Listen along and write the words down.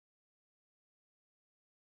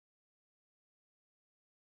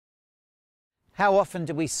How often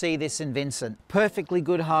do we see this in Vincent? Perfectly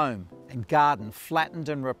good home and garden flattened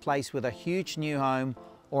and replaced with a huge new home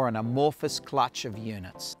or an amorphous clutch of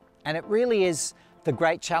units. And it really is the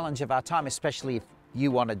great challenge of our time, especially if you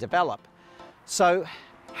want to develop. So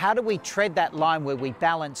how do we tread that line where we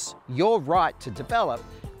balance your right to develop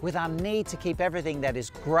with our need to keep everything that is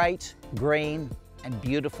great, green, and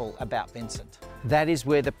beautiful about Vincent? That is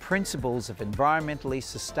where the principles of environmentally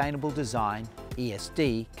sustainable design,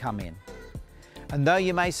 ESD, come in. And though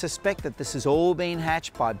you may suspect that this has all been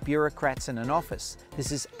hatched by bureaucrats in an office,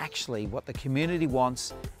 this is actually what the community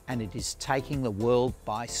wants, and it is taking the world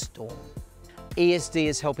by storm. ESD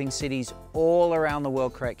is helping cities all around the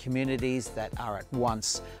world create communities that are at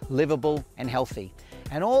once livable and healthy.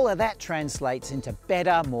 And all of that translates into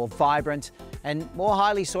better, more vibrant, and more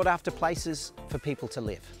highly sought after places for people to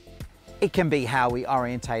live. It can be how we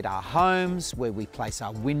orientate our homes, where we place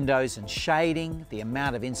our windows and shading, the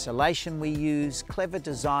amount of insulation we use, clever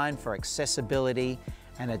design for accessibility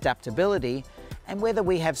and adaptability, and whether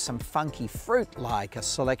we have some funky fruit like a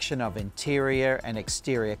selection of interior and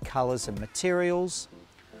exterior colours and materials,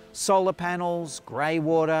 solar panels, grey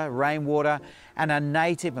water, rainwater, and a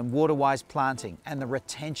native and water-wise planting, and the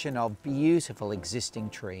retention of beautiful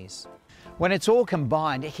existing trees. When it's all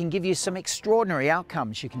combined, it can give you some extraordinary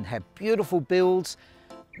outcomes. You can have beautiful builds,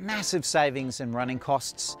 massive savings in running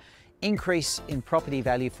costs, increase in property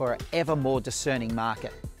value for an ever more discerning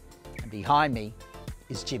market. And behind me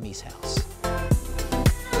is Jimmy's house.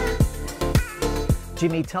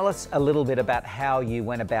 Jimmy, tell us a little bit about how you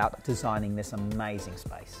went about designing this amazing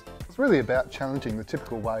space. It's really about challenging the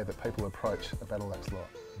typical way that people approach a battle axe lot.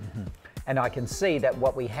 Mm-hmm. And I can see that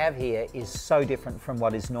what we have here is so different from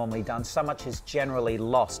what is normally done. So much is generally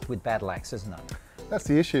lost with battle axe, isn't it? That's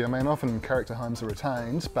the issue. I mean, often character homes are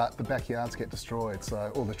retained, but the backyards get destroyed.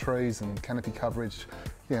 So all the trees and canopy coverage,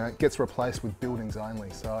 gets replaced with buildings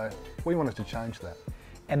only. So we wanted to change that.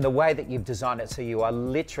 And the way that you've designed it, so you are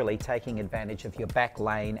literally taking advantage of your back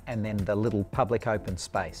lane and then the little public open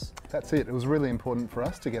space. That's it. It was really important for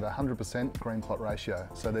us to get a 100% green plot ratio.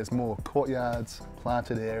 So there's more courtyards,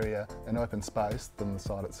 planted area and open space than the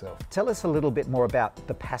site itself. Tell us a little bit more about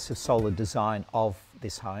the passive solar design of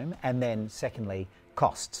this home, and then secondly,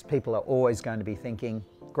 costs. People are always going to be thinking,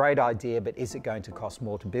 great idea, but is it going to cost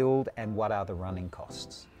more to build, and what are the running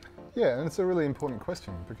costs? Yeah, and it's a really important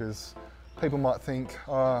question because people might think,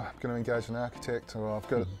 oh, I'm going to engage an architect, or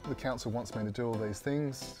the council wants me to do all these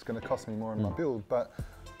things, it's going to cost me more in my build, but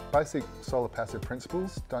basic solar passive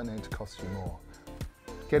principles don't need to cost you more.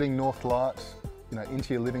 Getting north light,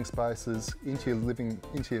 into your living spaces, into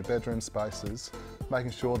your bedroom spaces,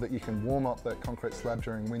 making sure that you can warm up that concrete slab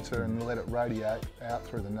during winter and let it radiate out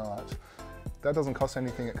through the night. That doesn't cost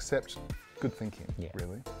anything except good thinking,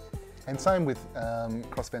 really. And same with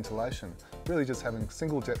cross ventilation, really just having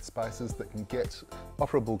single jet spaces that can get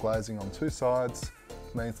operable glazing on two sides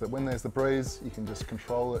means that when there's the breeze, you can just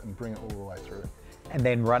control it and bring it all the way through. And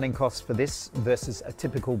then running costs for this versus a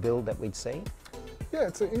typical build that we'd see? Yeah,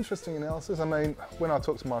 it's an interesting analysis. I mean, when I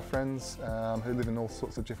talk to my friends who live in all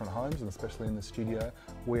sorts of different homes, and especially in the studio,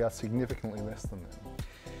 we are significantly less than them.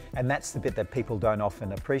 And that's the bit that people don't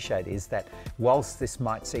often appreciate, is that whilst this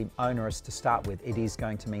might seem onerous to start with, it is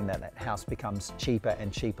going to mean that that house becomes cheaper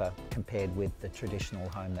and cheaper compared with the traditional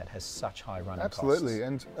home that has such high running costs. Absolutely,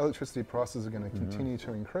 and electricity prices are going to continue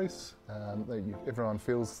to increase. Everyone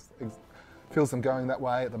feels them going that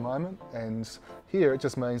way at the moment, and here it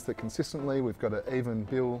just means that consistently we've got an even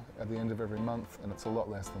bill at the end of every month, and it's a lot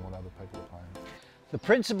less than what other people are paying. The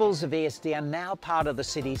principles of ESD are now part of the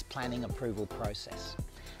city's planning approval process.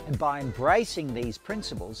 And by embracing these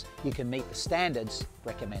principles, you can meet the standards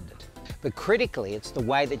recommended. But critically, it's the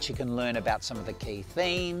way that you can learn about some of the key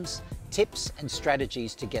themes, tips and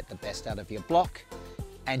strategies to get the best out of your block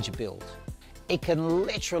and your build. It can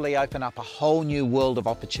literally open up a whole new world of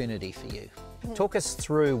opportunity for you. Talk us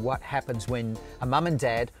through what happens when a mum and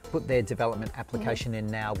dad put their development application in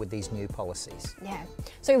now with these new policies. Yeah,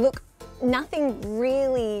 so look, nothing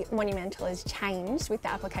really monumental has changed with the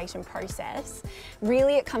application process.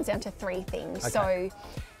 Really, it comes down to three things. Okay.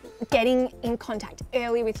 So getting in contact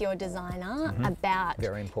early with your designer about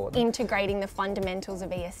Very important. integrating the fundamentals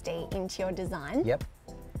of ESD into your design. Yep.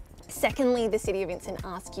 Secondly, the City of Vincent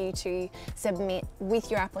asks you to submit with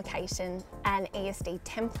your application an ESD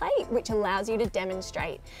template, which allows you to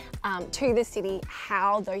demonstrate to the city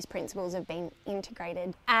how those principles have been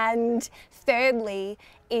integrated. And thirdly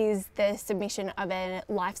is the submission of a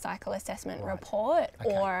life cycle assessment report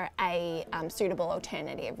or a suitable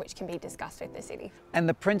alternative, which can be discussed with the city. And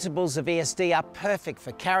the principles of ESD are perfect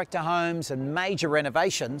for character homes and major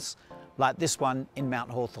renovations like this one in Mount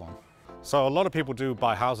Hawthorn. So a lot of people do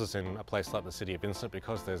buy houses in a place like the City of Vincent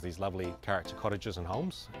because there's these lovely character cottages and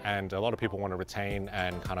homes, and a lot of people want to retain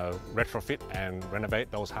and kind of retrofit and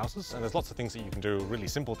renovate those houses, and there's lots of things that you can do, really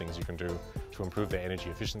simple things you can do to improve their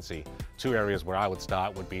energy efficiency. Two areas where I would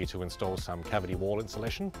start would be to install some cavity wall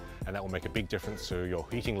insulation, and that will make a big difference to your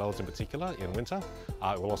heating loads in particular in winter.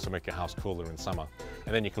 It will also make your house cooler in summer.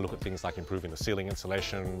 And then you can look at things like improving the ceiling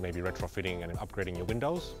insulation, maybe retrofitting and upgrading your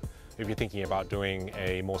windows. If you're thinking about doing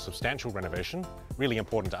a more substantial renovation, really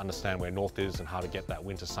important to understand where north is and how to get that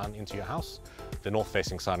winter sun into your house. The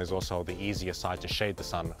north-facing sun is also the easier side to shade the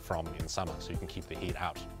sun from in summer, so you can keep the heat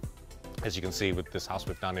out. As you can see with this house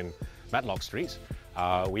we've done in Matlock Street,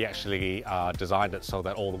 we actually designed it so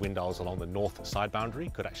that all the windows along the north side boundary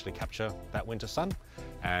could actually capture that winter sun,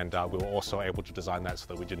 and we were also able to design that so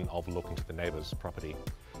that we didn't overlook into the neighbour's property.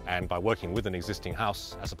 And by working with an existing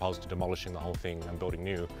house, as opposed to demolishing the whole thing and building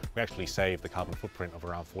new, we actually saved the carbon footprint of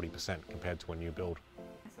around 40% compared to a new build.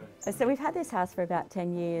 So we've had this house for about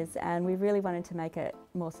 10 years and we really wanted to make it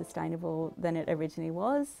more sustainable than it originally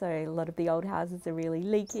was. So a lot of the old houses are really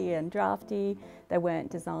leaky and drafty. They weren't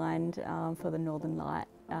designed for the northern light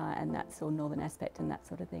and that's or northern aspect and that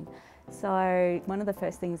sort of thing. So one of the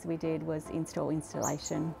first things we did was install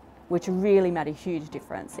insulation, which really made a huge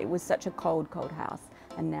difference. It was such a cold house,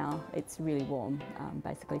 and now it's really warm,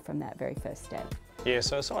 basically from that very first step. Yeah,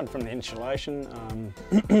 so aside from the insulation,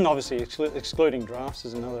 obviously excluding drafts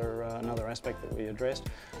is another aspect that we addressed,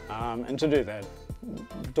 and to do that,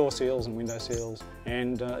 door seals and window seals,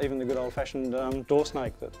 and even the good old-fashioned door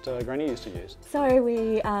snake that Granny used to use. So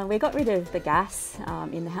we got rid of the gas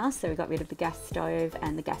in the house, so we got rid of the gas stove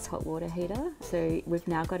and the gas hot water heater. So we've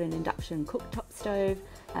now got an induction cooktop stove,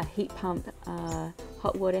 a heat pump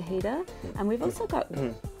hot water heater, and we've also got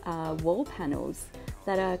wall panels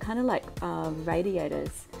that are kind of like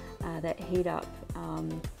radiators that heat up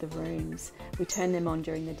the rooms. We turn them on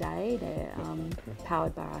during the day. They're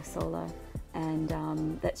powered by our solar,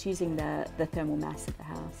 and that's using the thermal mass of the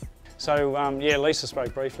house. So yeah, Lisa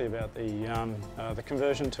spoke briefly about the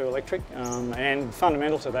conversion to electric, and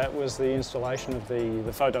fundamental to that was the installation of the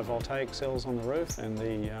photovoltaic cells on the roof and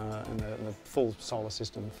the full solar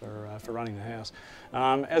system for running the house.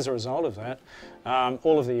 As a result of that,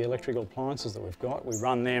 all of the electrical appliances that we've got, we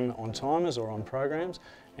run them on timers or on programs,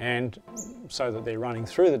 and so that they're running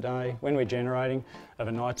through the day. When we're generating,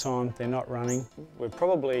 over night time they're not running. We're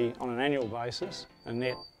probably on an annual basis a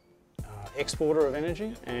net exporter of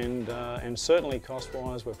energy, and certainly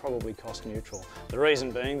cost-wise we're probably cost neutral. The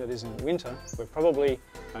reason being that is in winter we're probably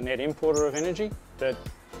a net importer of energy, but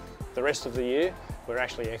the rest of the year we're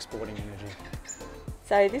actually exporting energy.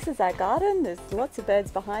 So this is our garden. There's lots of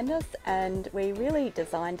birds behind us, and we really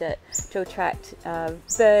designed it to attract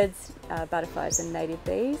birds, butterflies and native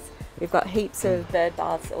bees. We've got heaps of bird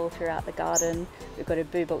baths all throughout the garden. We've got a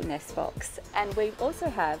booble nest box, and we also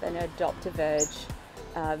have an adopt-a-verge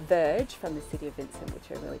verge from the City of Vincent, which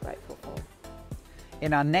we're really grateful for.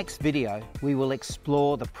 In our next video, we will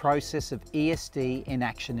explore the process of ESD in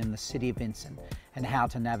action in the City of Vincent and how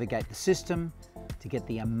to navigate the system to get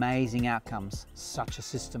the amazing outcomes such a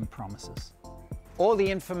system promises. All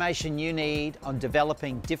the information you need on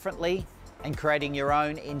developing differently and creating your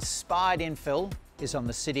own inspired infill is on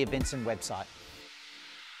the City of Vincent website.